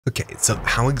Okay, so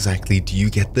how exactly do you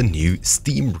get the new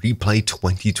Steam Replay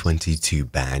 2022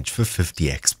 badge for 50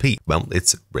 XP? Well,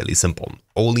 it's really simple.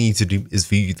 All you need to do is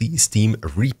view the Steam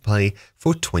Replay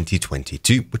for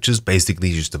 2022, which is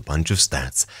basically just a bunch of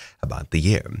stats about the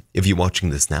year. If you're watching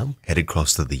this now, head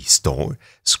across to the store,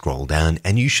 scroll down,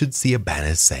 and you should see a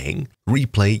banner saying,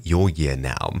 Replay your year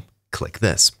now. Click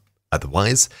this.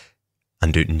 Otherwise,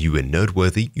 under New and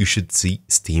Noteworthy, you should see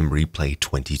Steam Replay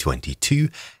 2022.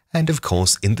 And of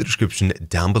course, in the description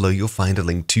down below, you'll find a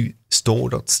link to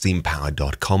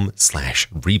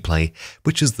store.steampower.com/replay,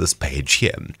 which is this page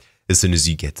here. As soon as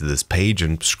you get to this page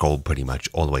and scroll pretty much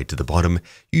all the way to the bottom,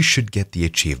 you should get the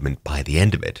achievement by the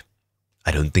end of it.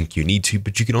 I don't think you need to,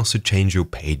 but you can also change your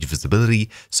page visibility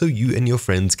so you and your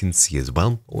friends can see as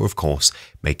well, or of course,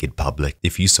 make it public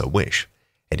if you so wish.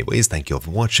 Anyways, thank you all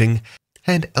for watching,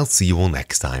 and I'll see you all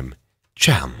next time.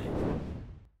 Ciao!